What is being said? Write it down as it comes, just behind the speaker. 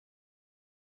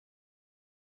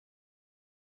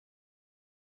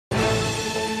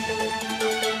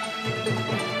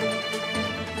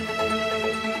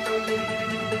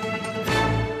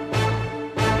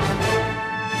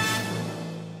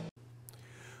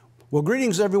Well,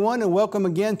 greetings everyone, and welcome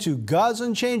again to God's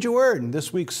Unchanging Word, and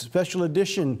this week's special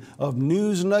edition of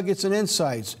News, Nuggets, and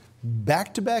Insights,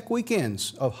 back-to-back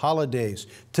weekends of holidays.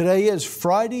 Today is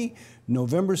Friday,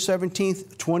 November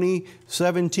 17th,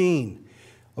 2017.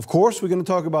 Of course, we're going to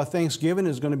talk about Thanksgiving.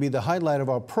 It's going to be the highlight of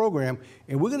our program,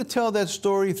 and we're going to tell that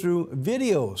story through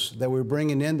videos that we're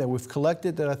bringing in, that we've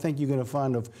collected, that I think you're going to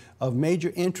find of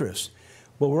major interest.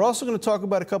 But we're also going to talk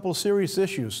about a couple of serious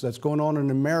issues that's going on in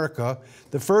America.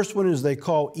 The first one is they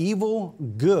call evil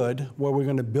good, where we're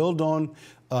going to build on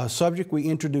a subject we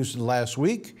introduced last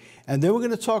week. And then we're going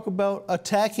to talk about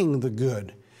attacking the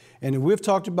good. And we've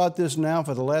talked about this now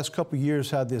for the last couple of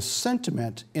years, how this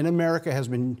sentiment in America has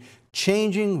been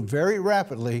changing very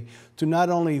rapidly to not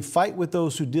only fight with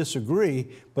those who disagree,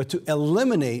 but to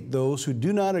eliminate those who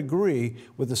do not agree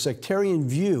with the sectarian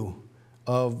view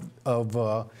of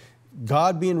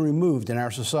God being removed in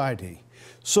our society.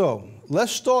 So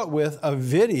let's start with a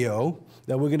video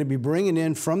that we're going to be bringing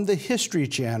in from the History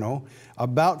Channel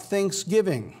about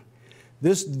Thanksgiving.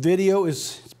 This video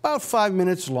is about 5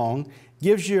 minutes long,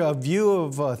 gives you a view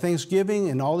of Thanksgiving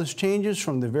and all its changes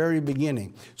from the very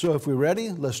beginning. So if we're ready,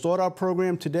 let's start our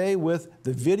program today with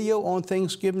the video on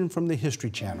Thanksgiving from the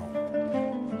History Channel.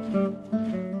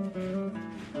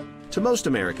 To most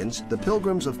Americans, the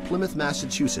Pilgrims of Plymouth,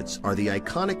 Massachusetts are the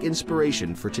iconic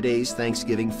inspiration for today's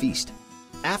Thanksgiving feast.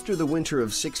 After the winter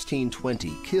of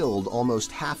 1620 killed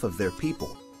almost half of their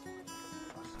people,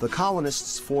 the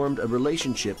colonists formed a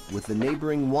relationship with the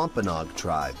neighboring Wampanoag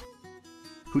tribe,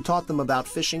 who taught them about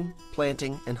fishing,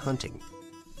 planting, and hunting.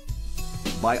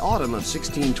 By autumn of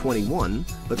 1621,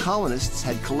 the colonists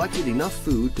had collected enough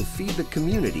food to feed the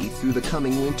community through the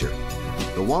coming winter.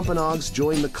 The Wampanoags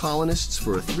joined the colonists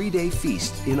for a 3-day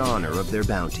feast in honor of their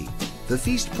bounty. The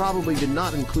feast probably did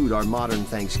not include our modern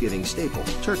Thanksgiving staple,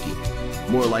 turkey.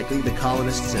 More likely, the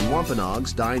colonists and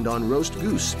Wampanoags dined on roast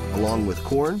goose, along with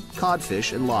corn,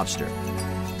 codfish, and lobster.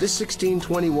 This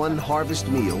 1621 harvest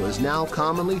meal is now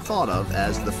commonly thought of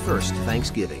as the first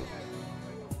Thanksgiving.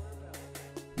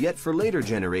 Yet for later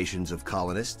generations of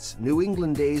colonists, New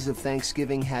England days of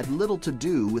Thanksgiving had little to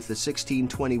do with the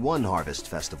 1621 harvest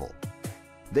festival.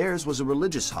 Theirs was a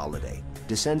religious holiday,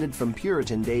 descended from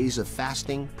Puritan days of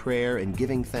fasting, prayer, and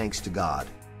giving thanks to God.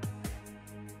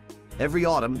 Every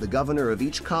autumn, the governor of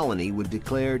each colony would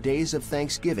declare days of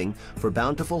Thanksgiving for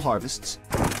bountiful harvests,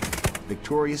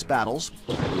 victorious battles,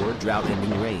 or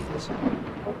drought-ending rains.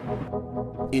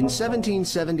 In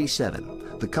 1777,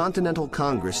 the Continental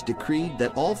Congress decreed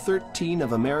that all 13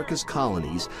 of America's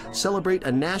colonies celebrate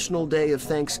a national day of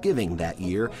Thanksgiving that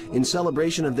year in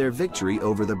celebration of their victory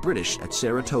over the British at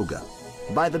Saratoga.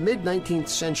 By the mid-19th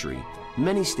century,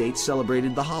 many states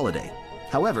celebrated the holiday.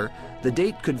 However, the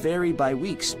date could vary by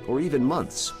weeks or even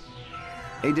months.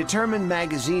 A determined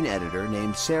magazine editor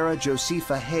named Sarah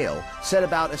Josepha Hale set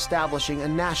about establishing a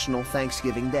national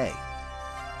Thanksgiving Day.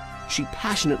 She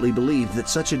passionately believed that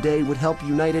such a day would help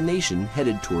unite a nation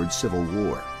headed towards civil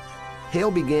war.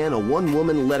 Hale began a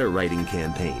one-woman letter-writing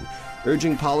campaign,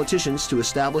 urging politicians to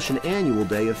establish an annual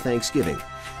day of Thanksgiving.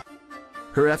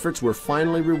 Her efforts were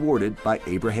finally rewarded by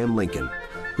Abraham Lincoln,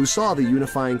 who saw the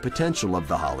unifying potential of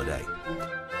the holiday.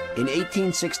 In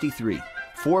 1863,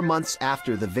 4 months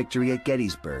after the victory at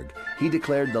Gettysburg, he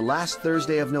declared the last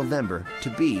Thursday of November to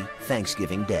be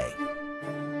Thanksgiving Day.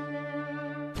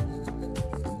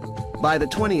 By the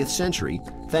 20th century,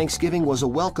 Thanksgiving was a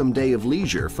welcome day of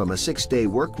leisure from a 6-day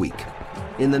work week.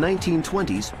 In the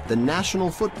 1920s, the National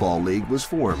Football League was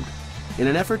formed. In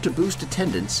an effort to boost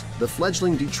attendance, the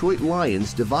fledgling Detroit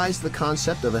Lions devised the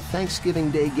concept of a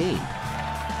Thanksgiving Day game.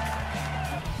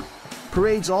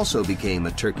 Parades also became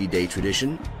a Turkey Day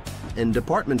tradition, and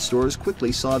department stores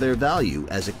quickly saw their value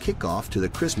as a kickoff to the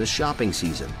Christmas shopping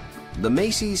season. The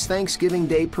Macy's Thanksgiving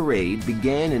Day Parade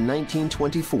began in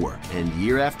 1924, and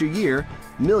year after year,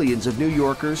 millions of New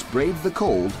Yorkers braved the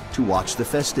cold to watch the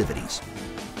festivities.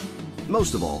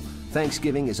 Most of all,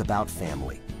 Thanksgiving is about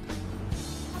family.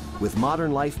 With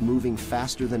modern life moving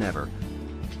faster than ever,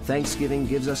 Thanksgiving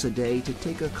gives us a day to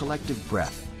take a collective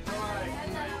breath,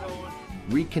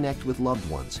 reconnect with loved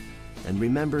ones, and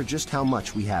remember just how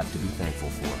much we have to be thankful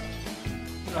for.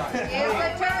 Here's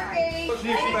the turkey!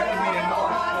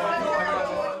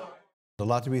 A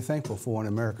lot to be thankful for in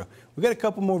America. We've got a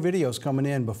couple more videos coming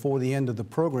in before the end of the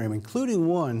program, including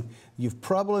one you've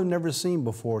probably never seen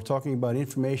before, talking about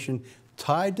information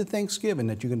tied to Thanksgiving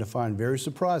that you're going to find very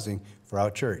surprising for our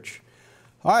church.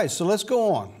 All right, so let's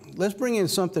go on. Let's bring in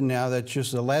something now that's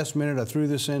just the last minute. I threw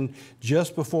this in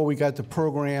just before we got the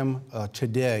program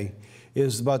today. It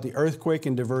is about the earthquake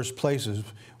in diverse places.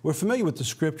 We're familiar with the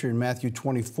scripture in Matthew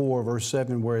 24, verse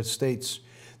 7, where it states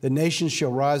The nations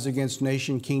shall rise against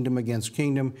nation, kingdom against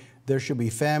kingdom. There shall be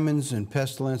famines and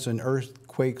pestilence and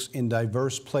earthquakes in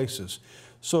diverse places.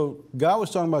 So God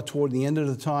was talking about toward the end of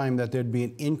the time that there'd be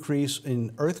an increase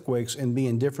in earthquakes and be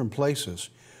in different places.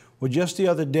 Well, just the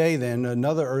other day then,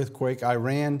 another earthquake,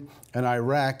 Iran and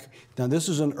Iraq. Now this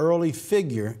is an early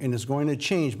figure and it's going to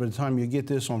change by the time you get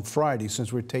this on Friday,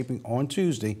 since we're taping on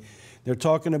Tuesday. They're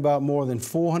talking about more than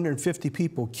 450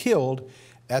 people killed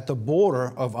at the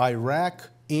border of Iraq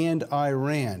and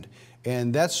Iran.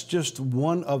 And that's just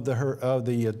one of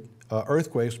the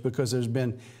earthquakes, because there's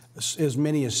been as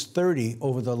many as 30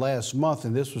 over the last month,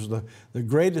 and this was the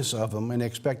greatest of them, and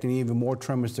expecting even more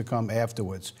tremors to come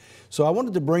afterwards. So I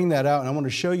wanted to bring that out, and I want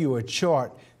to show you a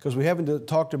chart, because we haven't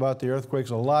talked about the earthquakes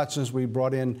a lot since we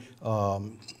brought in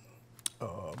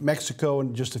Mexico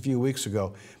just a few weeks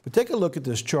ago. But take a look at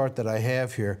this chart that I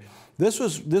have here. This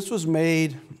was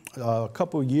made a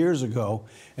couple of years ago,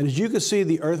 and as you can see,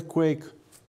 the earthquake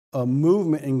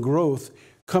movement and growth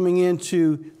coming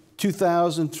into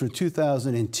 2000 through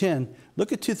 2010.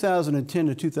 Look at 2010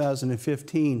 to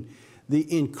 2015,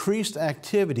 the increased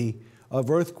activity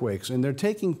of earthquakes, and they're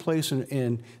taking place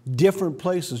in different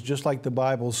places, just like the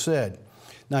Bible said.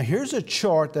 Now here's a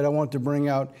chart that I want to bring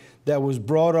out that was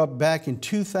brought up back in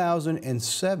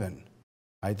 2007.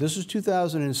 All right, this is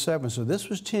 2007, so this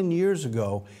was 10 years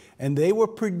ago, and they were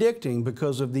predicting,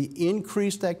 because of the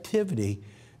increased activity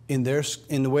in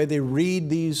the way they read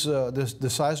these the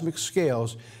seismic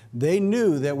scales, they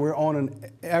knew that we're on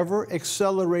an ever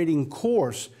accelerating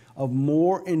course of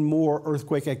more and more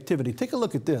earthquake activity. Take a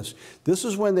look at this. This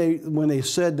is when they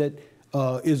said that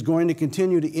is going to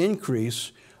continue to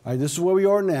increase. All right, this is where we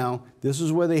are now. This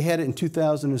is where they had it in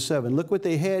 2007. Look what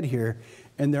they had here,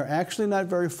 and they're actually not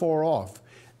very far off.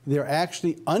 They're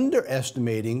actually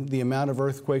underestimating the amount of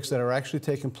earthquakes that are actually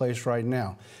taking place right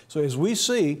now. So as we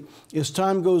see, as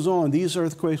time goes on, these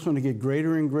earthquakes are going to get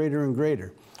greater and greater and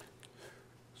greater.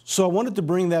 So I wanted to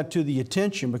bring that to the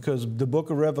attention, because the book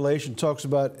of Revelation talks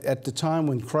about at the time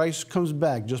when Christ comes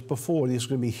back, just before, there's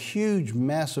going to be huge,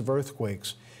 massive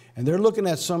earthquakes. And they're looking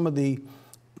at some of the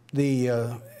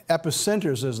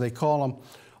epicenters, as they call them,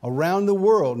 around the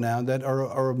world now that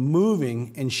are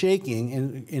moving and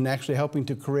shaking and actually helping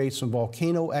to create some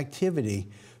volcano activity.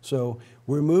 So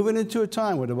we're moving into a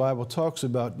time where the Bible talks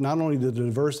about not only the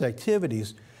diverse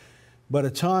activities, but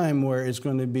a time where it's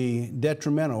going to be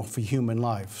detrimental for human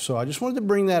life. So I just wanted to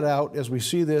bring that out as we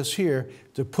see this here,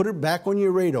 to put it back on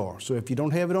your radar. So if you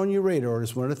don't have it on your radar,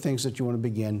 it's one of the things that you want to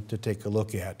begin to take a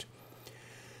look at.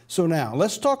 So now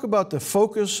let's talk about the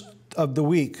focus of the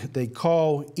week. They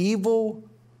call evil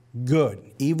good.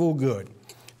 Evil good.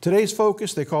 Today's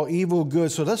focus they call evil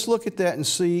good. So let's look at that and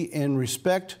see in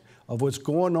respect of what's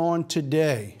going on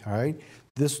today. All right.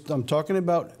 I'm talking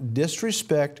about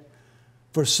disrespect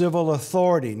for civil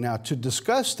authority. Now, to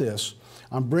discuss this,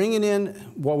 I'm bringing in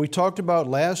what we talked about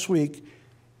last week.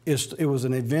 It was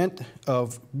an event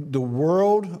of the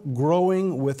world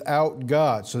growing without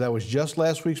God. So that was just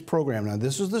last week's program. Now,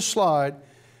 this is the slide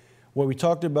where we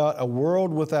talked about a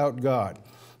world without God.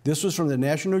 This was from the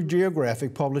National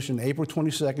Geographic, published on April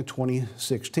 22nd,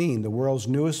 2016. The world's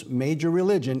newest major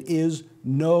religion is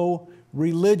no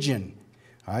religion.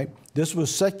 All right? This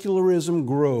was secularism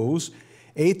grows.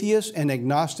 Atheists and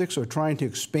agnostics are trying to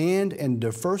expand and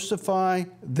diversify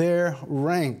their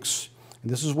ranks.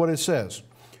 And this is what it says.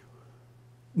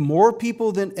 More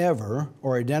people than ever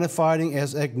are identifying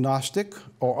as agnostic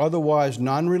or otherwise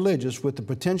non-religious, with the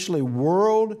potentially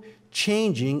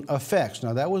world-changing effects.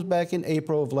 Now, that was back in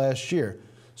April of last year.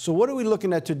 So what are we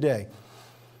looking at today?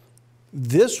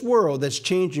 This world that's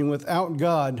changing without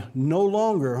God no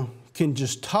longer can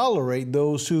just tolerate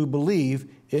those who believe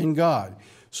in God.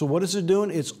 So what is it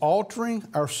doing? It's altering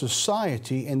our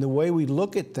society and the way we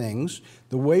look at things,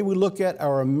 the way we look at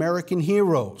our American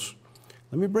heroes.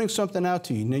 Let me bring something out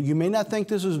to you. Now, you may not think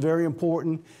this is very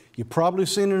important. You've probably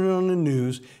seen it on the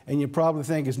news, and you probably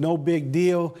think it's no big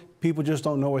deal. People just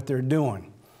don't know what they're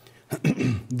doing.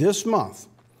 This month,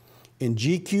 in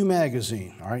GQ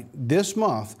magazine, all right, this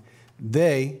month,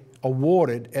 they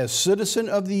awarded as Citizen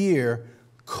of the Year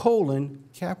Colin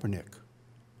Kaepernick.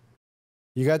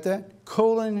 You got that?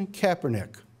 Colin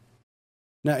Kaepernick.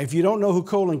 Now, if you don't know who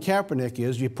Colin Kaepernick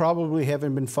is, you probably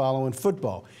haven't been following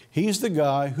football. He's the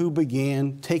guy who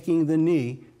began taking the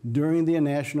knee during the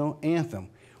national anthem,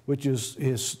 which has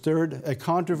stirred a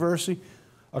controversy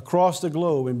across the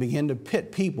globe and began to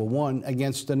pit people one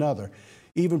against another,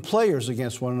 even players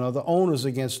against one another, owners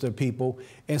against their people.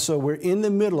 And so we're in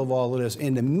the middle of all of this.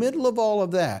 In the middle of all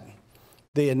of that,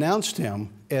 they announced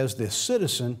him as the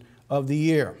Citizen of the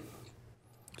Year.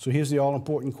 So here's the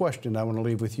all-important question I want to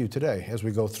leave with you today as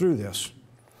we go through this.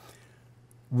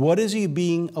 What is he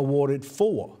being awarded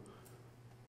for?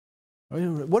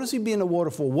 What is he being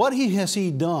awarded for? What has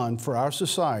he done for our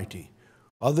society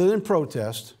other than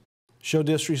protest, show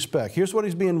disrespect? Here's what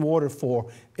he's being awarded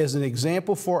for as an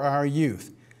example for our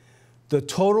youth. The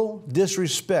total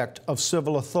disrespect of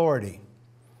civil authority.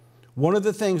 One of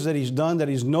the things that he's done, that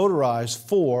he's notarized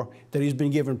for, that he's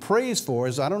been given praise for,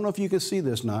 is, I don't know if you can see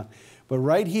this or not, but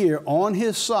right here on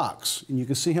his socks, and you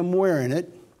can see him wearing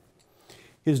it,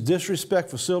 his disrespect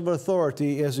for civil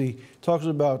authority as he talks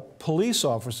about police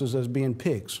officers as being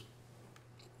pigs.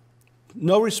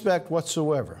 No respect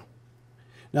whatsoever.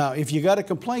 Now, if you got a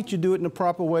complaint, you do it in the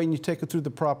proper way and you take it through the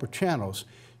proper channels.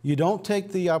 You don't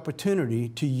take the opportunity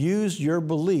to use your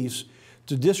beliefs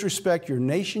to disrespect your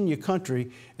nation, your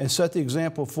country, and set the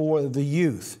example for the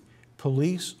youth,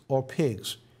 police or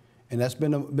pigs. And that's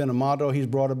been a motto he's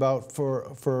brought about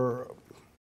for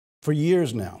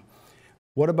years now.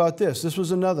 What about this? This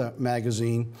was another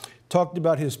magazine, talked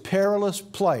about his perilous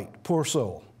plight, poor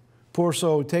soul. Poor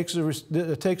soul takes a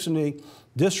knee,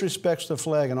 disrespects the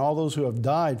flag and all those who have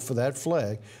died for that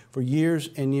flag for years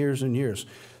and years and years.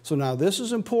 So now this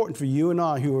is important for you and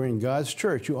I who are in God's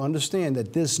church, who understand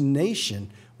that this nation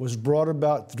was brought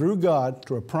about through God,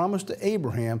 through a promise to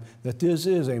Abraham, that this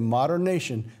is a modern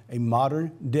nation, a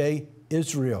modern day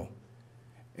Israel.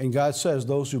 And God says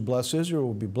those who bless Israel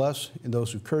will be blessed, and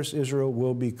those who curse Israel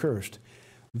will be cursed.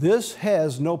 This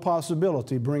has no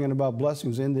possibility bringing about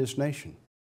blessings in this nation.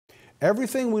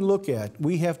 Everything we look at,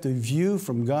 we have to view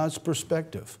from God's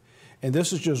perspective. And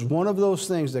this is just one of those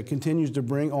things that continues to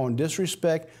bring on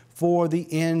disrespect for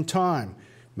the end time.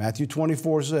 Matthew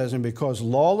 24 says, and because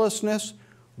lawlessness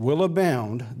will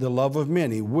abound, the love of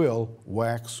many will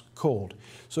wax cold.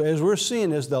 So as we're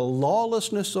seeing, as the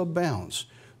lawlessness abounds,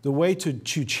 the way to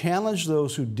challenge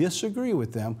those who disagree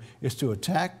with them is to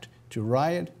attack, to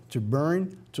riot, to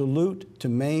burn, to loot, to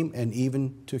maim, and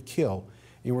even to kill.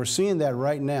 And we're seeing that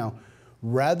right now.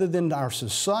 Rather than our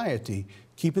society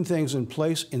keeping things in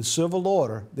place in civil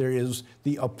order, there is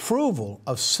the approval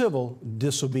of civil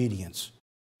disobedience.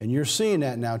 And you're seeing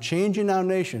that now changing our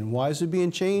nation. Why is it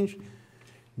being changed?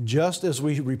 Just as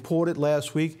we reported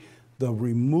last week, the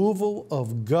removal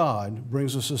of God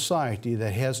brings a society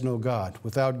that has no God.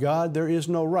 Without God, there is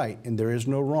no right and there is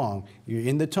no wrong. You're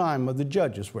in the time of the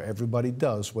judges where everybody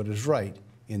does what is right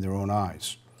in their own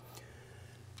eyes.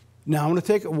 Now, I'm going to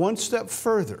take it one step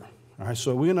further. All right,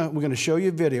 so we're going to show you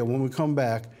a video. When we come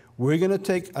back, we're going to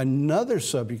take another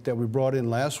subject that we brought in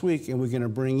last week, and we're going to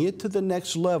bring it to the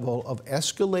next level of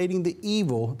escalating the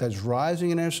evil that's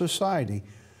rising in our society.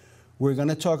 We're going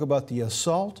to talk about the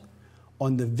assault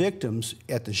on the victims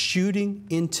at the shooting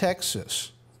in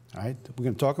Texas. All right, we're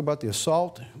going to talk about the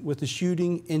assault with the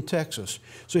shooting in Texas.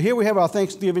 So here we have our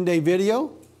Thanksgiving Day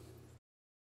video.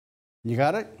 You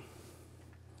got it?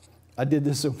 I did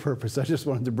this on purpose. I just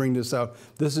wanted to bring this out.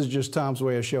 This is just Tom's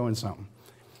way of showing something.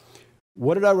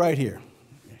 What did I write here?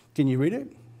 Can you read it?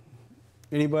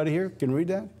 Anybody here can read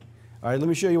that? All right, let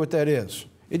me show you what that is.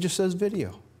 It just says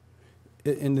video.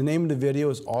 And the name of the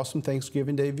video is Awesome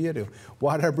Thanksgiving Day Video.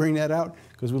 Why did I bring that out?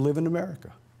 Because we live in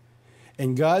America.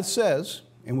 And God says,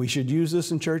 and we should use this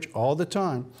in church all the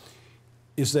time,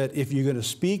 is that if you're going to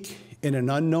speak in an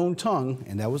unknown tongue,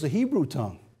 and that was a Hebrew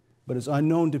tongue, but it's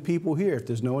unknown to people here. If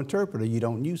there's no interpreter, you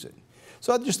don't use it.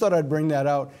 So I just thought I'd bring that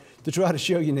out to try to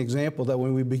show you an example that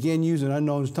when we begin using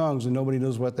unknown tongues and nobody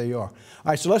knows what they are. All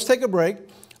right, so let's take a break.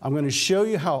 I'm going to show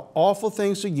you how awful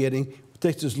things are getting. It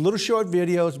takes this little short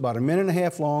video. It's about 1.5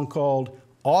 minutes long called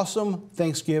Awesome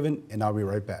Thanksgiving, and I'll be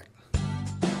right back.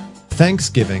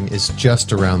 Thanksgiving is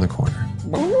just around the corner.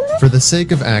 For the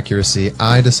sake of accuracy,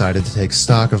 I decided to take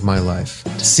stock of my life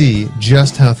to see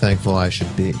just how thankful I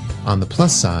should be. On the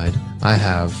plus side, I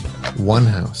have one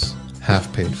house,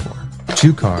 half paid for,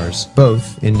 2 cars,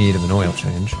 both in need of an oil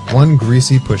change, 1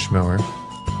 greasy push mower,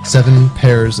 7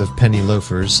 pairs of penny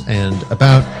loafers, and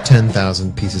about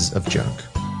 10,000 pieces of junk.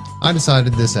 I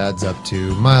decided this adds up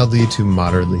to mildly to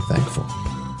moderately thankful.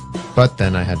 But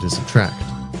then I had to subtract.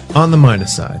 On the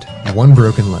minus side, 1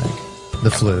 broken leg, the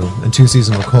flu, and 2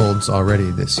 seasonal colds already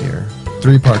this year,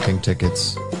 3 parking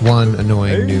tickets, 1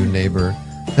 annoying new neighbor,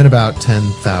 and about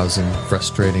 10,000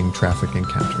 frustrating traffic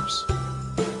encounters.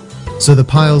 So the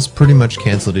piles pretty much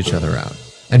canceled each other out.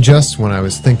 And just when I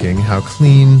was thinking how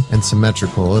clean and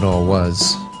symmetrical it all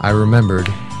was, I remembered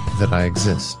that I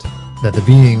exist. That the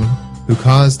being who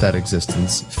caused that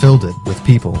existence filled it with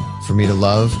people for me to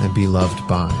love and be loved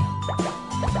by.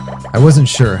 I wasn't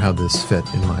sure how this fit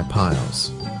in my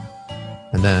piles.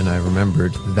 And then I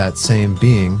remembered that same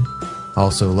being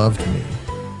also loved me.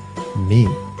 Me.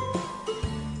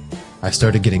 I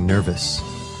started getting nervous.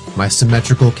 My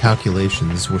symmetrical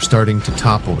calculations were starting to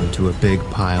topple into a big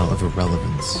pile of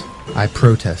irrelevance. I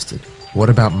protested. What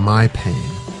about my pain?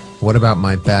 What about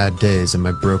my bad days and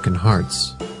my broken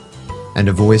hearts? And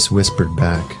a voice whispered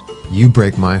back, "You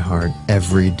break my heart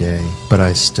every day, but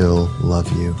I still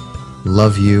love you.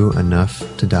 Love you enough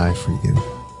to die for you."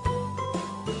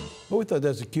 Well, we thought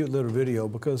that's a cute little video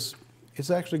because it's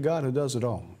actually God who does it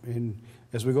all. And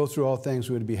as we go through all things,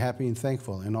 we would be happy and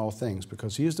thankful in all things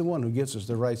because He is the one who gives us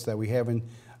the rights that we have in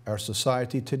our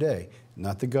society today,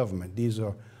 not the government. These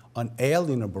are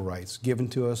unalienable rights given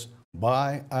to us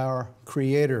by our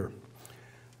Creator.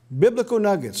 Biblical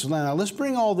nuggets. Now, let's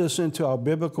bring all this into our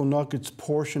biblical nuggets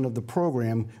portion of the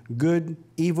program. Good,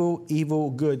 evil, evil,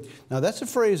 good. Now, that's a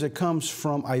phrase that comes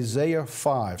from Isaiah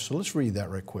 5. So let's read that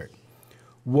right quick.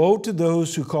 Woe to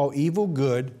those who call evil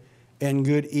good and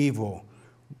good evil,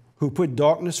 who put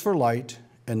darkness for light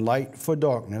and light for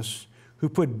darkness, who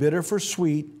put bitter for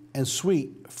sweet and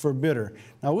sweet for bitter.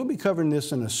 Now, we'll be covering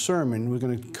this in a sermon. We're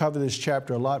going to cover this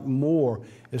chapter a lot more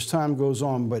as time goes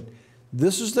on, but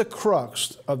this is the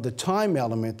crux of the time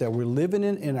element that we're living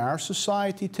in our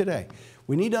society today.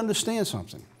 We need to understand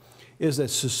something, is that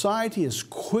society is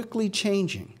quickly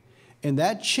changing, and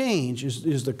that change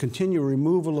is the continual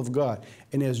removal of God.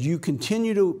 And as you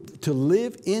continue to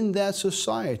live in that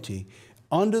society,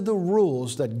 under the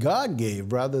rules that God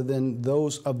gave rather than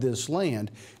those of this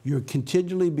land, you're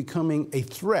continually becoming a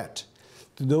threat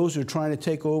to those who are trying to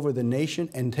take over the nation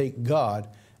and take God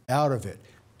out of it.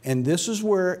 And this is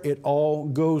where it all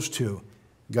goes to.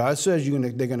 God says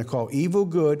they're going to call evil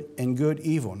good and good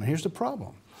evil. Now here's the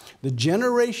problem. The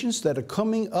generations that are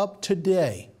coming up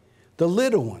today, the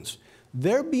little ones,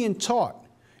 they're being taught.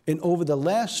 And over the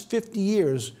last 50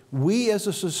 years, we as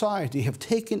a society have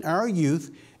taken our youth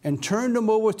and turned them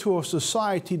over to a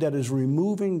society that is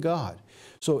removing God.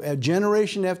 So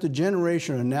generation after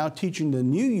generation are now teaching the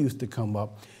new youth to come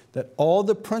up that all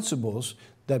the principles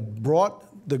that brought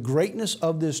the greatness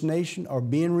of this nation are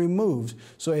being removed.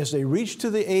 So as they reach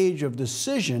to the age of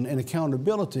decision and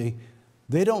accountability,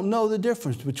 they don't know the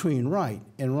difference between right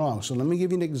and wrong. So let me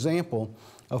give you an example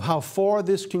of how far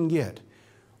this can get.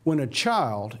 When a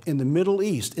child in the Middle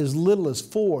East, as little as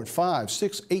 4, 5,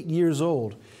 6, 8 years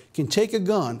old, can take a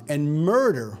gun and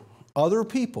murder other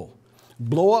people,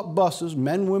 blow up buses,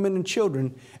 men, women, and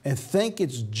children, and think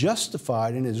it's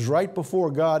justified and is right before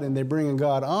God and they're bringing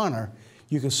God honor,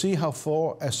 you can see how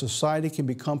far a society can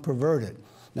become perverted.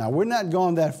 Now, we're not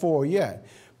gone that far yet,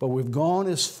 but we've gone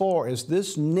as far as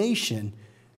this nation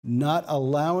not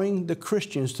allowing the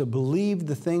Christians to believe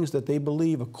the things that they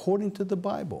believe according to the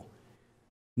Bible.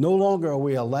 No longer are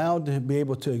we allowed to be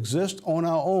able to exist on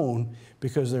our own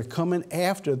because they're coming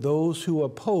after those who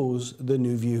oppose the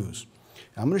new views.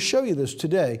 I'm going to show you this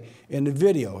today in the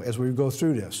video as we go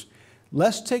through this.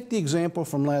 Let's take the example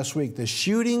from last week, the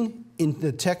shooting in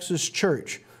the Texas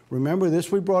church. Remember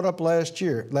this we brought up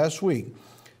last week.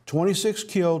 26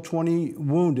 killed, 20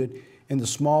 wounded in the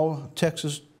small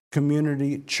Texas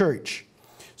community church.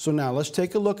 So now let's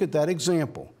take a look at that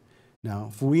example. Now,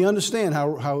 if we understand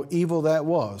how evil that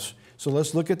was, so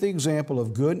let's look at the example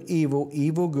of good, evil,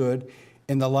 evil, good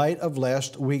in the light of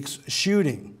last week's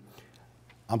shooting.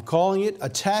 I'm calling it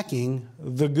attacking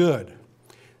the good.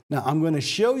 Now, I'm going to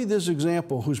show you this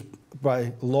example who's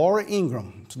by Laura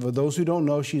Ingraham. For those who don't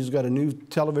know, she's got a new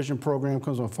television program,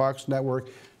 comes on Fox Network,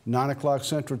 9 o'clock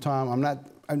Central Time.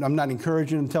 I'm not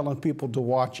encouraging and telling people to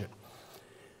watch it.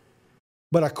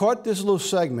 But I caught this little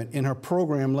segment in her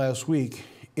program last week,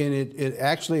 and it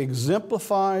actually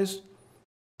exemplifies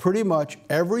pretty much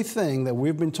everything that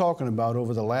we've been talking about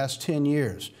over the last 10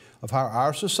 years of how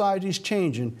our society is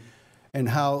changing and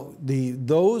how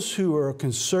those who are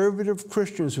conservative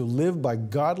Christians who live by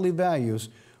godly values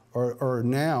are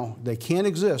now, they can't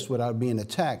exist without being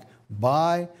attacked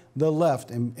by the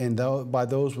left and by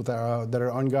those that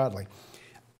are ungodly.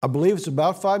 I believe it's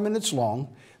about 5 minutes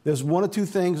long. There's one or two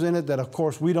things in it that, of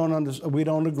course, we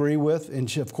don't agree with, and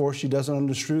she, of course, she doesn't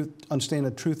understand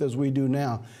the truth as we do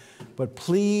now. But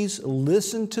please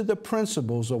listen to the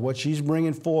principles of what she's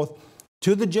bringing forth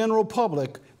to the general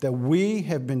public that we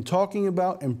have been talking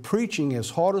about and preaching as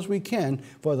hard as we can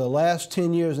for the last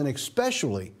 10 years, and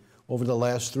especially over the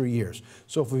last 3 years.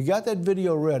 So if we got that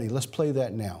video ready, let's play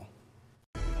that now.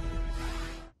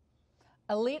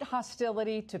 Elite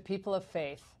hostility to people of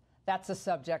faith. That's the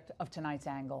subject of tonight's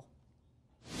angle.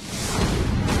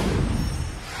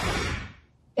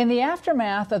 In the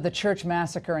aftermath of the church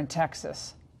massacre in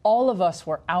Texas, all of us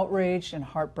were outraged and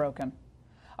heartbroken.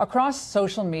 Across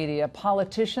social media,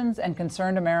 politicians and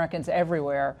concerned Americans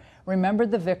everywhere remembered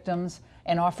the victims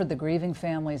and offered the grieving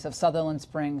families of Sutherland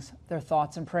Springs their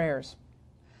thoughts and prayers.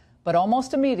 But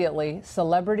almost immediately,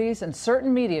 celebrities and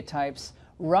certain media types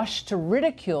rushed to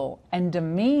ridicule and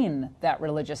demean that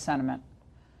religious sentiment.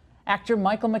 Actor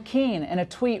Michael McKean, in a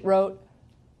tweet, wrote,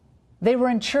 "They were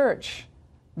in church.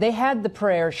 They had the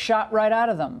prayers shot right out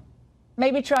of them.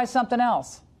 Maybe try something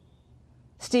else."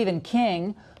 Stephen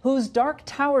King, whose Dark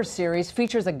Tower series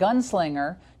features a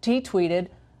gunslinger, he tweeted,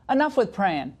 "Enough with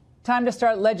praying. Time to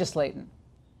start legislating."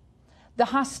 The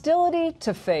hostility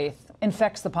to faith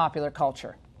infects the popular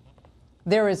culture.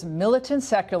 There is militant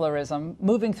secularism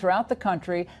moving throughout the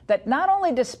country that not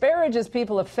only disparages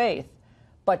people of faith,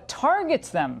 but targets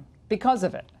them because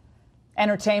of it.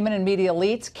 Entertainment and media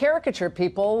elites caricature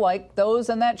people like those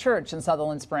in that church in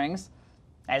Sutherland Springs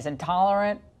as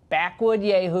intolerant, backwood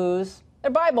yahoos.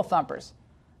 They're Bible thumpers,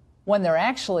 when they're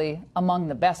actually among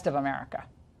the best of America.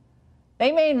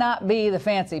 They may not be the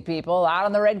fancy people out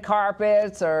on the red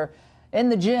carpets or in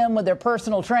the gym with their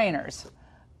personal trainers,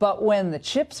 but when the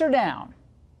chips are down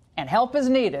and help is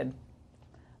needed,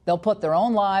 they'll put their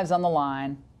own lives on the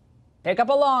line, pick up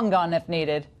a long gun if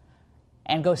needed,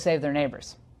 and go save their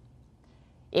neighbors.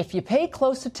 If you pay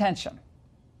close attention,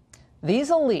 these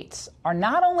elites are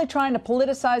not only trying to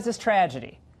politicize this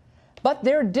tragedy, but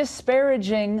they're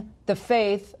disparaging the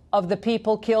faith of the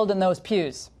people killed in those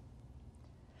pews.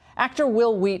 Actor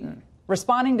Wil Wheaton,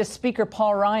 responding to Speaker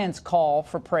Paul Ryan's call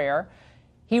for prayer,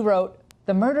 he wrote,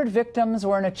 "The murdered victims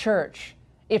were in a church.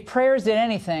 If prayers did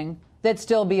anything, they'd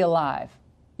still be alive.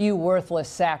 You worthless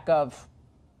sack of..."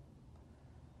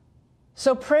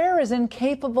 So prayer is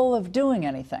incapable of doing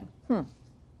anything.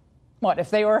 What,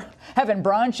 if they were having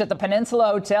brunch at the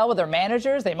Peninsula Hotel with their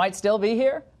managers, they might still be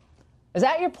here? Is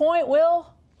that your point, Will?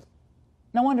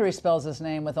 No wonder he spells his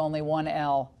name with only one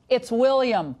L. It's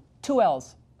William, 2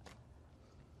 L's.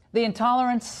 The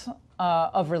intolerance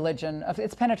of religion,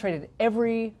 it's penetrated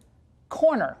every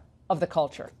corner of the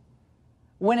culture.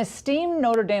 When esteemed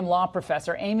Notre Dame law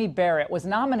professor Amy Barrett was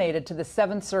nominated to the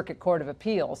 7th Circuit Court of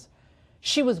Appeals,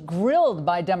 she was grilled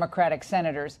by Democratic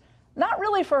senators, not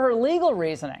really for her legal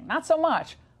reasoning, not so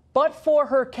much, but for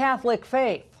her Catholic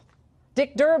faith.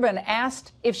 Dick Durbin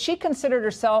asked if she considered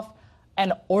herself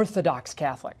an Orthodox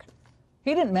Catholic.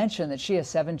 He didn't mention that she has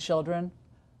 7 children,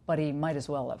 but he might as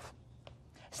well have.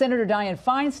 Senator Dianne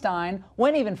Feinstein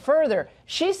went even further.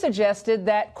 She suggested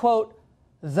that, quote,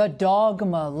 "the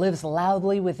dogma lives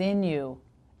loudly within you,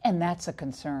 and that's a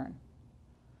concern."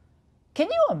 Can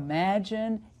you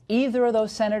imagine either of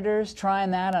those senators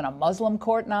trying that on a Muslim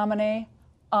court nominee?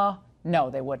 No,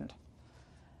 they wouldn't.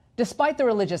 Despite the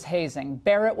religious hazing,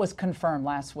 Barrett was confirmed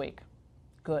last week.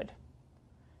 Good.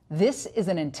 This is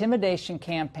an intimidation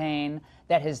campaign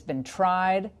that has been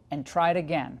tried and tried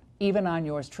again, even on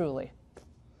yours truly.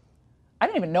 I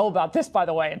didn't even know about this, by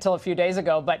the way, until a few days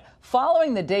ago, but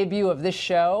following the debut of this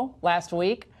show last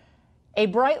week, a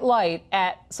bright light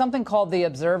at something called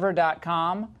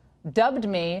theobserver.com dubbed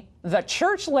me the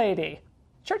church lady.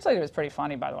 Church lady was pretty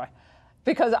funny, by the way,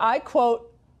 because I,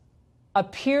 quote,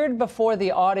 appeared before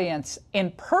the audience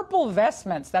in purple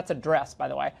vestments, that's a dress, by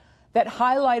the way, that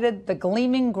highlighted the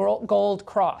gleaming gold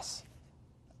cross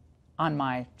on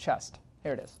my chest.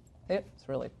 Here it is. It's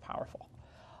really powerful.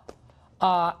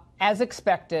 As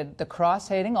expected, the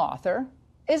cross-hating author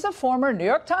is a former New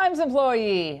York Times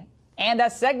employee and a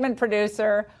segment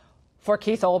producer for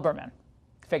Keith Olbermann.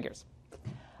 Figures.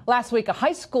 Last week, a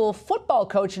high school football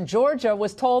coach in Georgia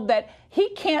was told that he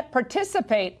can't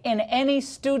participate in any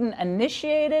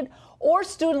student-initiated or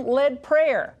student-led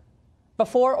prayer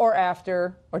before or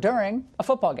after or during a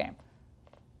football game.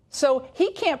 So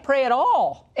he can't pray at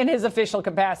all in his official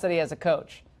capacity as a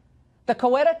coach. The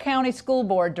Coweta County School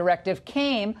Board directive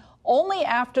came only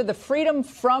after the Freedom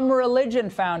From Religion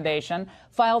Foundation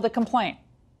filed a complaint.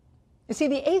 You see,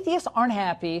 the atheists aren't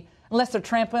happy unless they're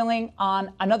trampling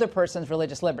on another person's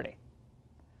religious liberty.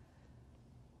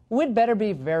 We'd better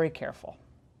be very careful.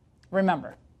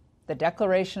 Remember, the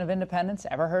Declaration of Independence,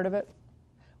 ever heard of it?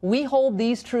 We hold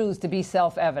these truths to be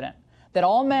self-evident, that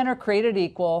all men are created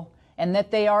equal and that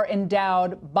they are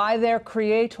endowed by their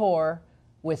Creator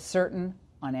with certain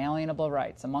unalienable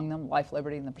rights, among them life,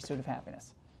 liberty, and the pursuit of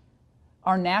happiness.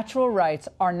 Our natural rights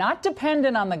are not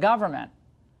dependent on the government,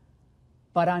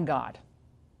 but on God.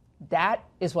 That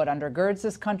is what undergirds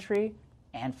this country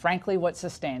and, frankly, what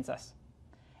sustains us.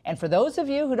 And for those of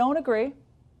you who don't agree,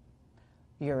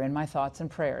 you're in my thoughts and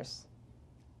prayers.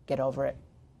 Get over it.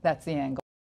 That's the angle.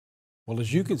 Well,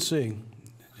 as you can see,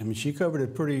 I mean, she covered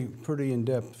it pretty in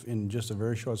depth in just a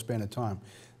very short span of time.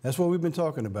 That's what we've been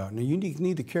talking about. Now, you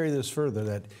need to carry this further,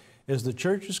 that as the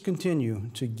churches continue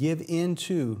to give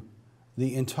into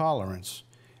the intolerance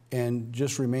and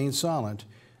just remain silent,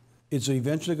 it's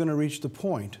eventually going to reach the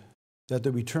point that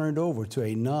they'll be turned over to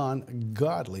a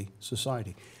non-godly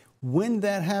society. When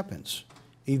that happens,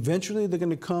 eventually they're going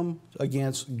to come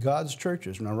against God's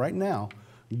churches. Now, right now,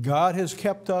 God has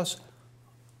kept us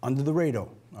under the radar,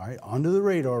 all right, under the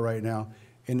radar right now.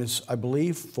 And it's, I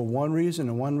believe, for one reason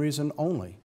and one reason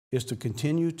only, is to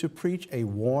continue to preach a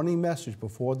warning message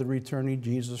before the returning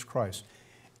Jesus Christ.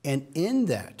 And in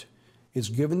that, it's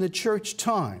given the church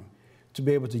time to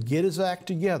be able to get his act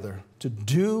together, to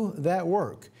do that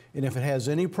work. And if it has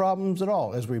any problems at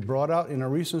all, as we brought out in a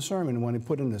recent sermon when he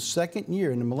put in the second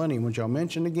year in the millennium, which I'll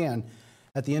mention again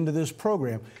at the end of this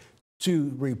program,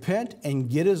 to repent and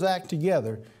get his act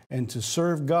together and to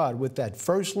serve God with that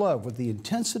first love, with the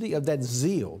intensity of that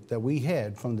zeal that we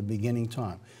had from the beginning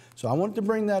time. So I wanted to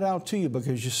bring that out to you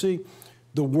because, you see,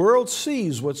 the world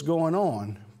sees what's going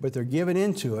on, but they're giving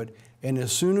into it. And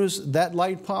as soon as that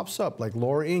light pops up, like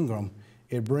Laura Ingraham,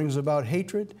 it brings about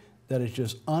hatred that is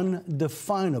just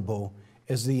undefinable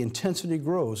as the intensity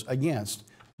grows against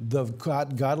the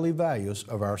godly values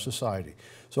of our society.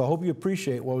 So I hope you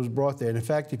appreciate what was brought there. And in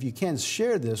fact, if you can,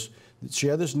 share this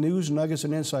news, nuggets,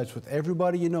 and insights with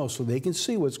everybody you know so they can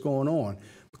see what's going on.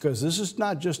 Because this is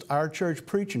not just our church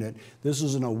preaching it. This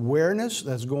is an awareness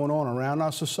that's going on around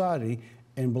our society.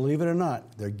 And believe it or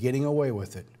not, they're getting away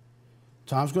with it.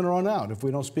 Time's going to run out. If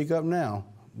we don't speak up now,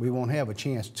 we won't have a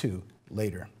chance to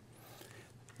later.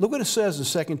 Look what it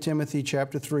says in 2 Timothy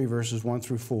chapter 3, verses 1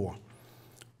 through 4.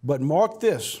 But mark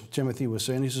this, Timothy was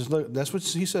saying. He says, look, that's what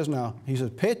he says now. He says,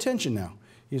 pay attention now.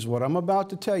 He says, what I'm about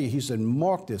to tell you. He said,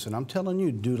 mark this. And I'm telling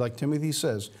you, dude, like Timothy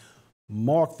says,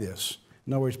 mark this.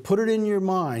 In other words, put it in your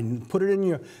mind, put it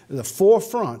in the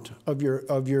forefront of your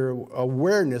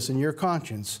awareness and your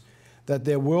conscience that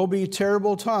there will be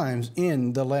terrible times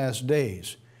in the last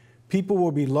days. People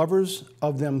will be lovers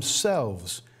of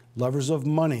themselves, lovers of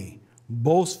money,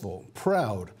 boastful,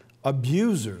 proud,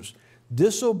 abusers,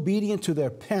 disobedient to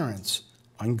their parents,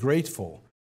 ungrateful,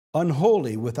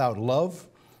 unholy, without love,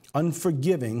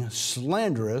 unforgiving,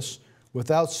 slanderous,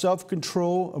 without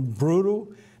self-control,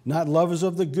 brutal, not lovers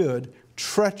of the good,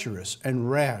 treacherous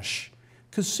and rash,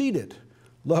 conceited,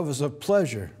 lovers of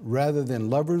pleasure rather than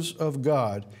lovers of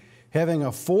God, having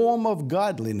a form of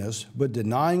godliness but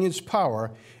denying its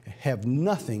power, have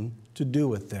nothing to do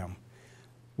with them.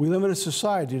 We live in a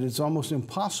society that's almost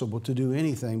impossible to do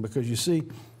anything because, you see,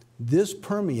 this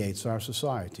permeates our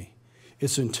society.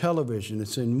 It's in television,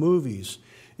 it's in movies,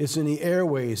 it's in the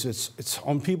airways, it's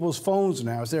on people's phones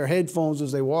now, it's their headphones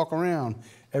as they walk around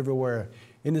everywhere.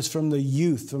 And it's from the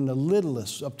youth, from the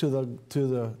littlest up to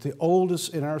the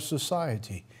oldest in our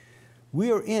society.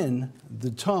 We are in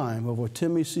the time of what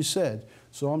Timothy said.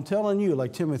 So I'm telling you,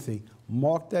 like Timothy,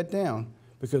 mark that down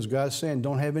because God's saying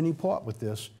don't have any part with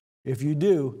this. If you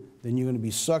do, then you're going to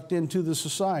be sucked into the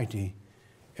society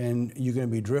and you're going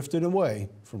to be drifted away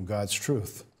from God's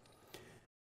truth.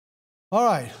 All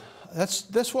right,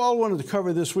 that's all I wanted to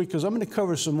cover this week because I'm going to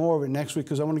cover some more of it next week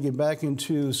because I want to get back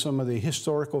into some of the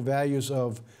historical values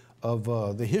of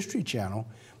the History Channel.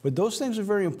 But those things are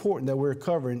very important that we're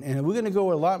covering, and we're going to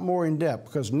go a lot more in depth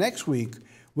because next week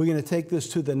we're going to take this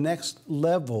to the next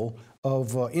level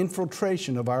of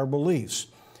infiltration of our beliefs.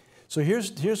 So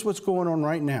here's what's going on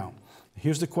right now.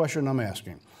 Here's the question I'm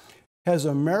asking. Has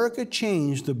America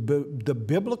changed the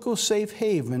biblical safe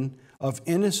haven of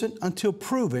innocent until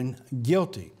proven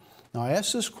guilty? Now, I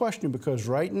ask this question because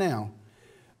right now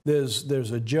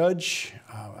there's a judge,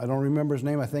 I don't remember his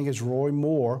name, I think it's Roy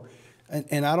Moore,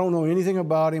 and I don't know anything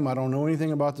about him, I don't know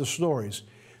anything about the stories.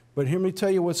 But hear me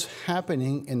tell you what's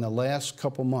happening in the last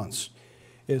couple months.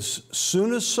 As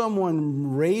soon as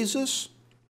someone raises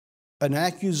an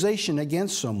accusation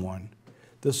against someone,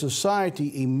 the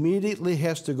society immediately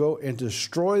has to go and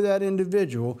destroy that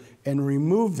individual and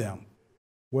remove them,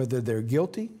 whether they're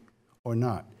guilty or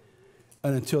not.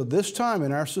 And until this time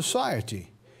in our society,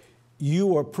 you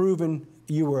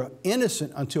were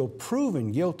innocent until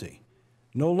proven guilty.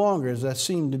 No longer does that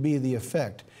seem to be the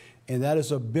effect. And that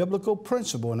is a biblical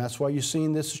principle, and that's why you're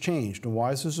seeing this change. And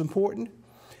why is this important?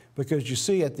 Because you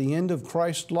see, at the end of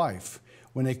Christ's life,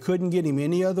 when they couldn't get him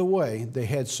any other way, they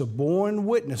had suborned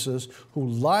witnesses who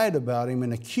lied about him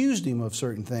and accused him of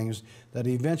certain things that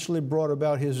eventually brought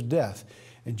about his death.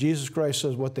 And Jesus Christ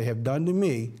says, what they have done to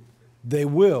me, they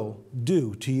will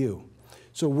do to you.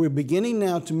 So we're beginning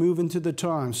now to move into the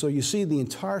time. So you see, the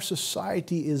entire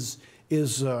society is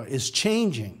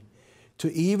changing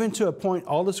to a point.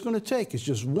 All it's going to take is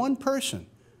just one person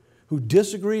who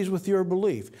disagrees with your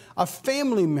belief, a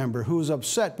family member who is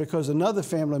upset because another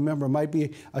family member might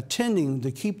be attending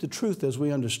to keep the truth as we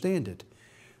understand it.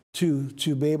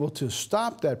 to be able to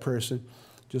stop that person,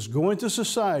 just go into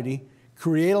society,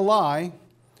 create a lie,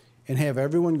 and have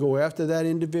everyone go after that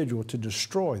individual to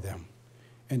destroy them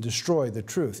and destroy the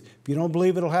truth. If you don't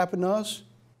believe it'll happen to us,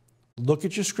 look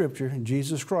at your scripture in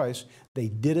Jesus Christ. They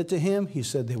did it to him. He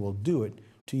said they will do it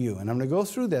to you. And I'm going to go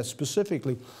through that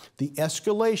specifically, the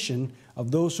escalation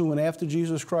of those who went after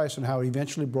Jesus Christ and how he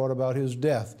eventually brought about his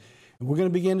death. And we're going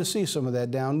to begin to see some of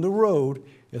that down the road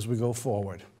as we go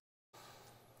forward.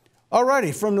 All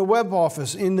righty, from the web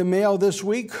office in the mail this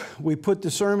week, we put the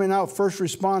sermon out, First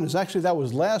Responders. Actually, that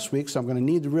was last week, so I'm going to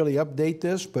need to really update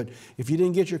this. But if you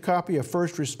didn't get your copy of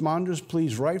First Responders,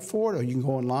 please write for it, or you can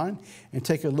go online and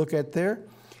take a look at there.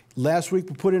 Last week,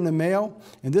 we put in the mail,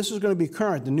 and this is going to be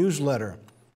current, the newsletter.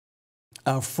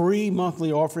 Our free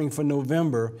monthly offering for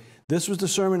November. This was the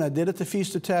sermon I did at the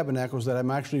Feast of Tabernacles that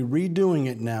I'm actually redoing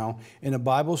it now in a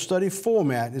Bible study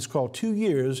format. It's called 2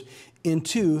 Years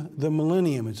into the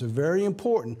Millennium. It's a very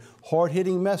important,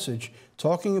 hard-hitting message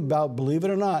talking about, believe it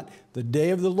or not, the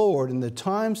day of the Lord and the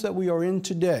times that we are in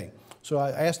today. So I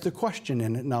asked a question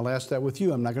in it, and I'll ask that with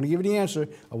you. I'm not going to give you the answer.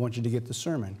 I want you to get the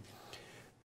sermon.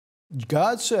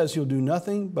 God says he'll do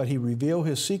nothing, but he reveal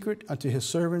his secret unto his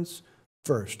servants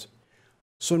first.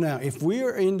 So now, if we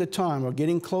are in the time or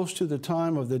getting close to the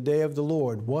time of the day of the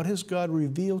Lord, what has God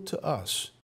revealed to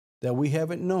us that we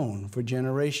haven't known for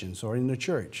generations or in the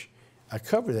church? I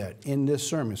cover that in this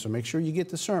sermon, so make sure you get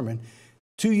the sermon.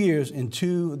 2 years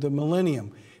into the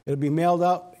millennium. It'll be mailed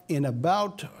out in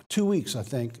about 2 weeks, I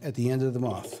think, at the end of the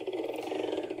month.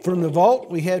 From the vault,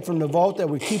 we had from the vault that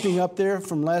we're keeping up there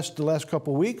from the last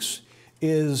couple of weeks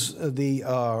is the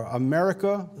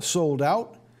America Sold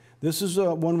Out. This is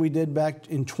one we did back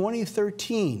in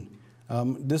 2013.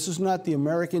 This is not the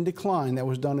American Decline that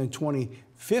was done in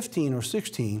 2015 or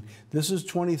 16. This is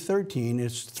 2013.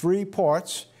 It's 3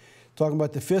 parts, talking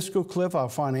about the fiscal cliff, our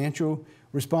financial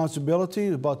responsibility,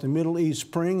 about the Middle East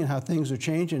spring and how things are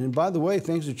changing. And by the way,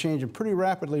 things are changing pretty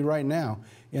rapidly right now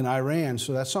in Iran.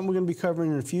 So that's something we're going to be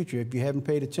covering in the future if you haven't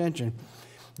paid attention.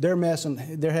 They're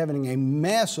having a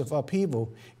massive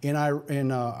upheaval in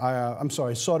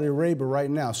Saudi Arabia right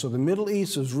now. So the Middle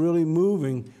East is really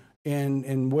moving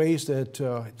in ways that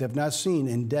they've not seen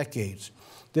in decades.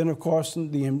 Then, of course,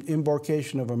 the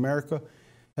embarkation of America.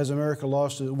 Has America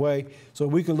lost its way? So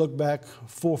we can look back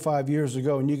 4 or 5 years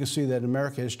ago, and you can see that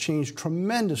America has changed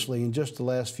tremendously in just the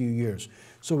last few years.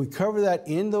 So we cover that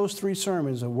in those 3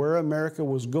 sermons of where America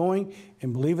was going,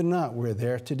 and believe it or not, we're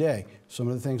there today. Some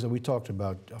of the things that we talked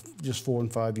about just 4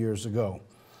 and 5 years ago.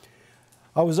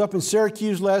 I was up in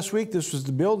Syracuse last week. This was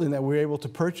the building that we were able to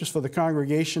purchase for the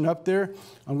congregation up there.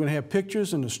 I'm going to have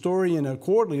pictures and a story in a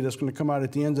quarterly that's going to come out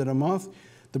at the end of the month.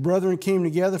 The brethren came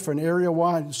together for an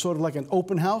area-wide, sort of like an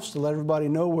open house to let everybody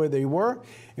know where they were.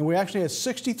 And we actually had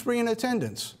 63 in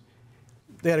attendance.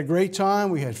 They had a great time.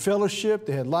 We had fellowship.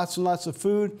 They had lots and lots of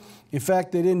food. In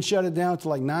fact, they didn't shut it down until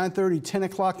like 9:30, 10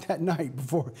 o'clock that night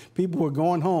before people were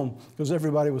going home because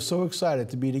everybody was so excited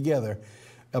to be together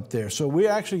up there. So we're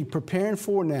actually preparing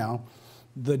for now.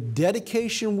 The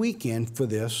dedication weekend for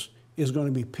this is going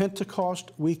to be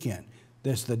Pentecost weekend.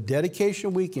 That's the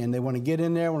dedication weekend. They want to get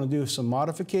in there, want to do some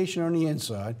modification on the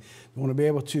inside. They want to be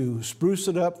able to spruce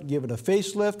it up, give it a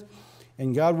facelift,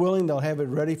 and God willing, they'll have it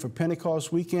ready for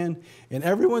Pentecost weekend. And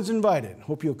everyone's invited.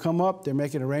 Hope you'll come up. They're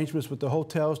making arrangements with the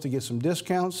hotels to get some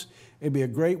discounts. It'll be a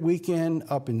great weekend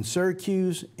up in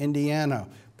Syracuse, Indiana.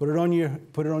 Put it on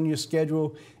your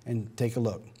schedule and take a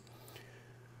look.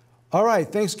 All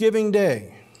right, Thanksgiving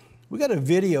Day. We got a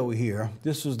video here.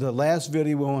 This is the last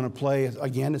video we want to play.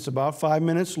 Again, it's about 5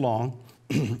 minutes long.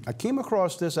 I came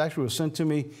across this, actually it was sent to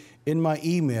me in my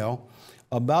email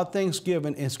about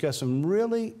Thanksgiving. It's got some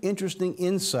really interesting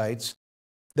insights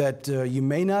that you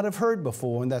may not have heard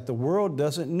before and that the world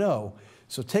doesn't know.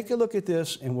 So take a look at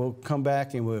this and we'll come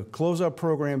back and we'll close our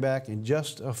program back in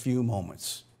just a few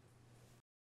moments.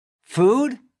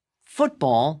 Food,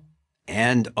 football,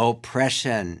 and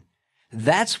oppression.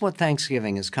 That's what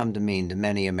Thanksgiving has come to mean to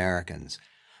many Americans.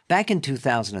 Back in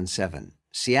 2007,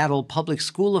 Seattle public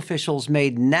school officials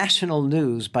made national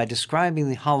news by describing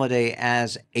the holiday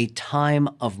as a time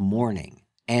of mourning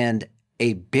and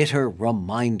a bitter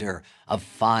reminder of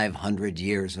 500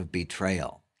 years of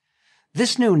betrayal.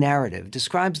 This new narrative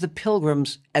describes the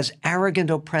Pilgrims as arrogant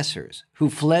oppressors who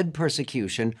fled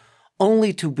persecution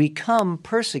only to become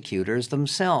persecutors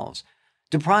themselves,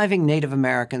 depriving Native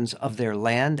Americans of their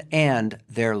land and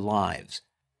their lives.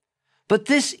 But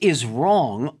this is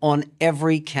wrong on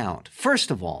every count.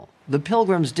 First of all, the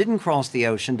Pilgrims didn't cross the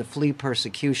ocean to flee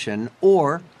persecution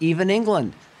or even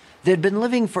England. They'd been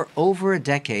living for over a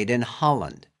decade in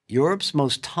Holland, Europe's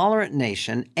most tolerant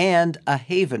nation and a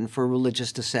haven for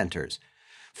religious dissenters.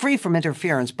 Free from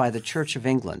interference by the Church of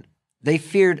England, they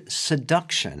feared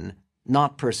seduction,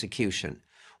 not persecution,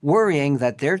 worrying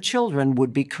that their children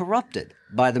would be corrupted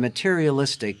by the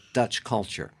materialistic Dutch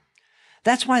culture.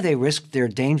 That's why they risked their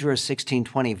dangerous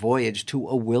 1620 voyage to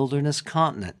a wilderness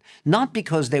continent, not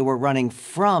because they were running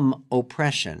from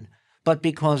oppression, but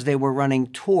because they were running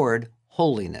toward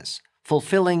holiness,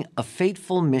 fulfilling a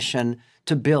fateful mission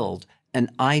to build an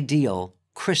ideal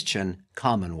Christian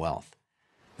commonwealth.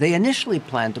 They initially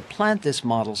planned to plant this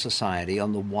model society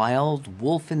on the wild,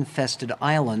 wolf-infested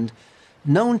island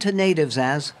known to natives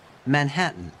as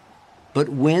Manhattan. But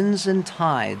winds and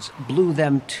tides blew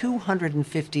them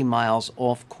 250 miles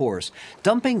off course,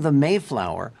 dumping the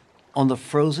Mayflower on the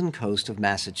frozen coast of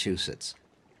Massachusetts.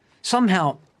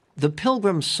 Somehow, the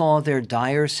Pilgrims saw their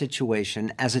dire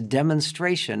situation as a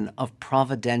demonstration of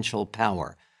providential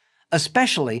power,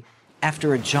 especially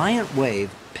after a giant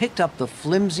wave picked up the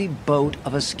flimsy boat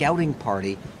of a scouting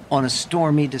party on a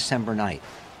stormy December night.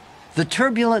 The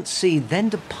turbulent sea then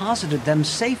deposited them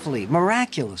safely,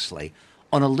 miraculously,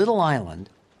 on a little island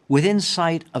within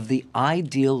sight of the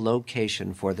ideal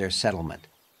location for their settlement.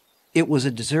 It was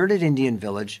a deserted Indian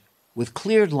village with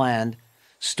cleared land,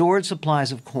 stored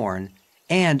supplies of corn,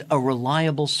 and a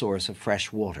reliable source of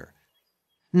fresh water.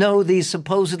 No, these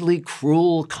supposedly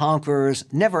cruel conquerors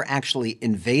never actually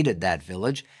invaded that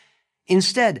village.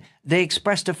 Instead, they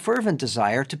expressed a fervent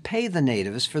desire to pay the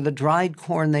natives for the dried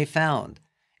corn they found,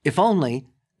 if only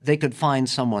they could find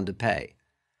someone to pay.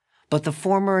 But the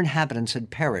former inhabitants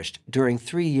had perished during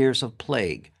 3 years of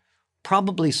plague,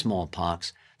 probably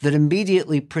smallpox, that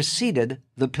immediately preceded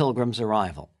the Pilgrims'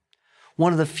 arrival.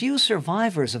 One of the few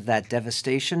survivors of that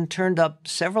devastation turned up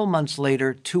several months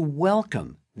later to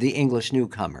welcome the English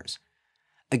newcomers.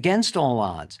 Against all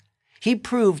odds, he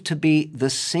proved to be the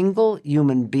single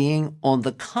human being on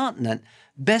the continent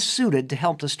best suited to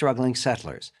help the struggling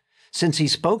settlers, since he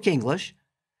spoke English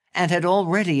and had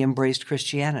already embraced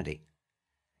Christianity.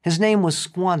 His name was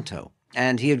Squanto,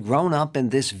 and he had grown up in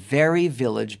this very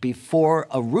village before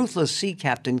a ruthless sea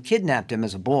captain kidnapped him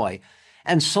as a boy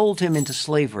and sold him into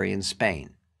slavery in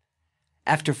Spain.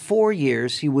 After 4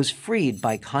 years, he was freed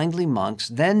by kindly monks,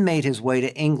 then made his way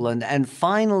to England, and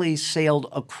finally sailed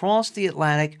across the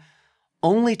Atlantic,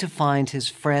 only to find his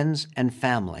friends and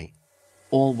family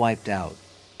all wiped out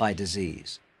by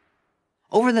disease.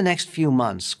 Over the next few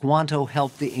months, Squanto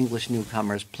helped the English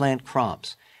newcomers plant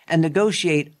crops and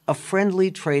negotiate a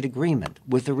friendly trade agreement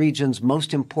with the region's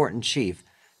most important chief,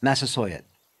 Massasoit.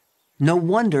 No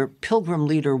wonder Pilgrim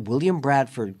leader William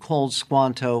Bradford called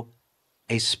Squanto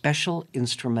a special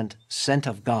instrument sent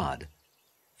of God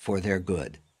for their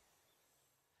good.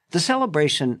 The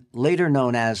celebration, later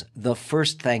known as the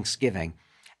First Thanksgiving,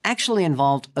 actually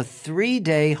involved a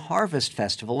 3-day harvest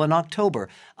festival in October,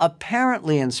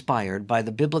 apparently inspired by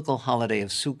the biblical holiday of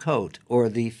Sukkot, or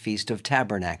the Feast of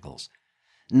Tabernacles.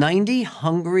 90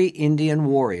 hungry Indian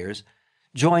warriors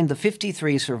joined the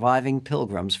 53 surviving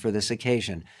Pilgrims for this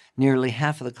occasion. Nearly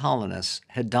half of the colonists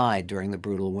had died during the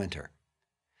brutal winter.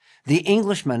 The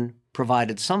Englishmen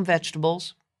provided some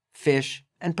vegetables, fish,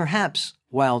 and perhaps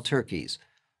wild turkeys,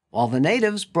 while the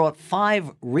natives brought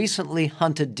 5 recently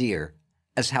hunted deer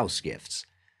as house gifts.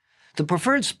 The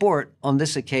preferred sport on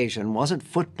this occasion wasn't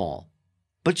football,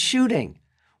 but shooting,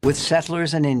 with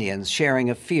settlers and Indians sharing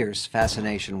a fierce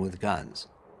fascination with guns.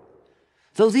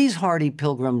 Though these hardy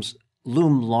Pilgrims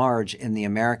loom large in the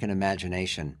American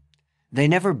imagination, they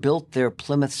never built their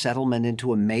Plymouth settlement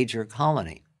into a major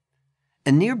colony.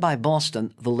 In nearby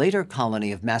Boston, the later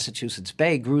colony of Massachusetts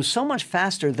Bay grew so much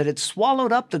faster that it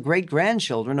swallowed up the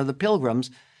great-grandchildren of the Pilgrims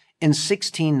in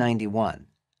 1691.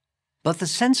 But the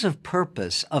sense of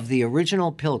purpose of the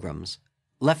original Pilgrims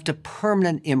left a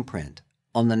permanent imprint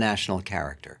on the national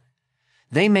character.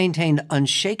 They maintained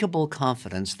unshakable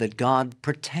confidence that God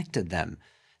protected them,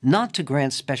 not to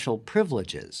grant special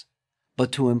privileges,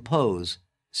 but to impose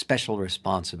special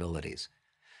responsibilities.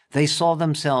 They saw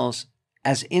themselves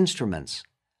as instruments,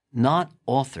 not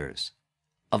authors,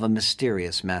 of a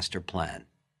mysterious master plan.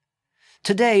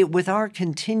 Today, with our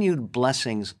continued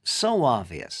blessings so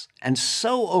obvious and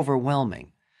so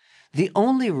overwhelming, the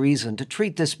only reason to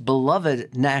treat this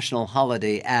beloved national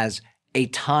holiday as a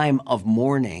time of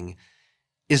mourning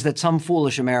is that some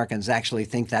foolish Americans actually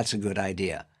think that's a good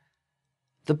idea.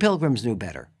 The Pilgrims knew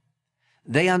better.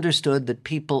 They understood that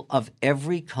people of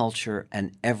every culture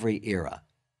and every era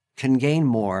can gain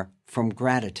more from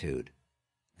gratitude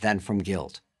than from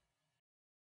guilt.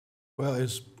 Well,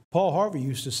 as Paul Harvey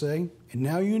used to say, and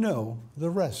now you know the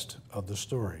rest of the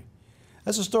story.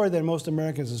 That's a story that most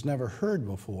Americans has never heard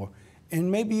before, And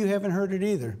maybe you haven't heard it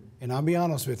either. And I'll be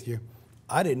honest with you,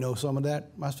 I didn't know some of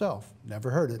that myself. Never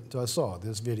heard it until I saw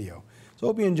this video. So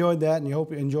hope you enjoyed that, and you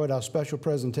hope you enjoyed our special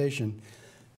presentation.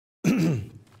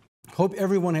 Hope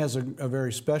everyone has a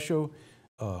very special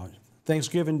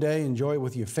Thanksgiving Day. Enjoy it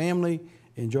with your family.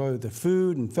 Enjoy the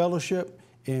food and fellowship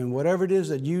and whatever it is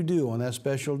that you do on that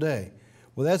special day.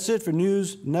 Well, that's it for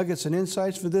News, Nuggets, and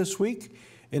Insights for this week.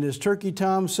 And as Turkey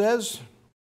Tom says,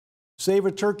 save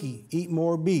a turkey, eat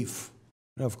more beef.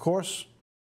 And of course,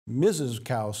 Mrs.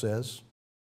 Cow says,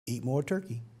 eat more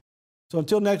turkey. So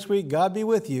until next week, God be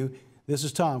with you. This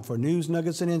is Tom for News,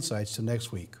 Nuggets, and Insights. Till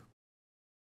next week.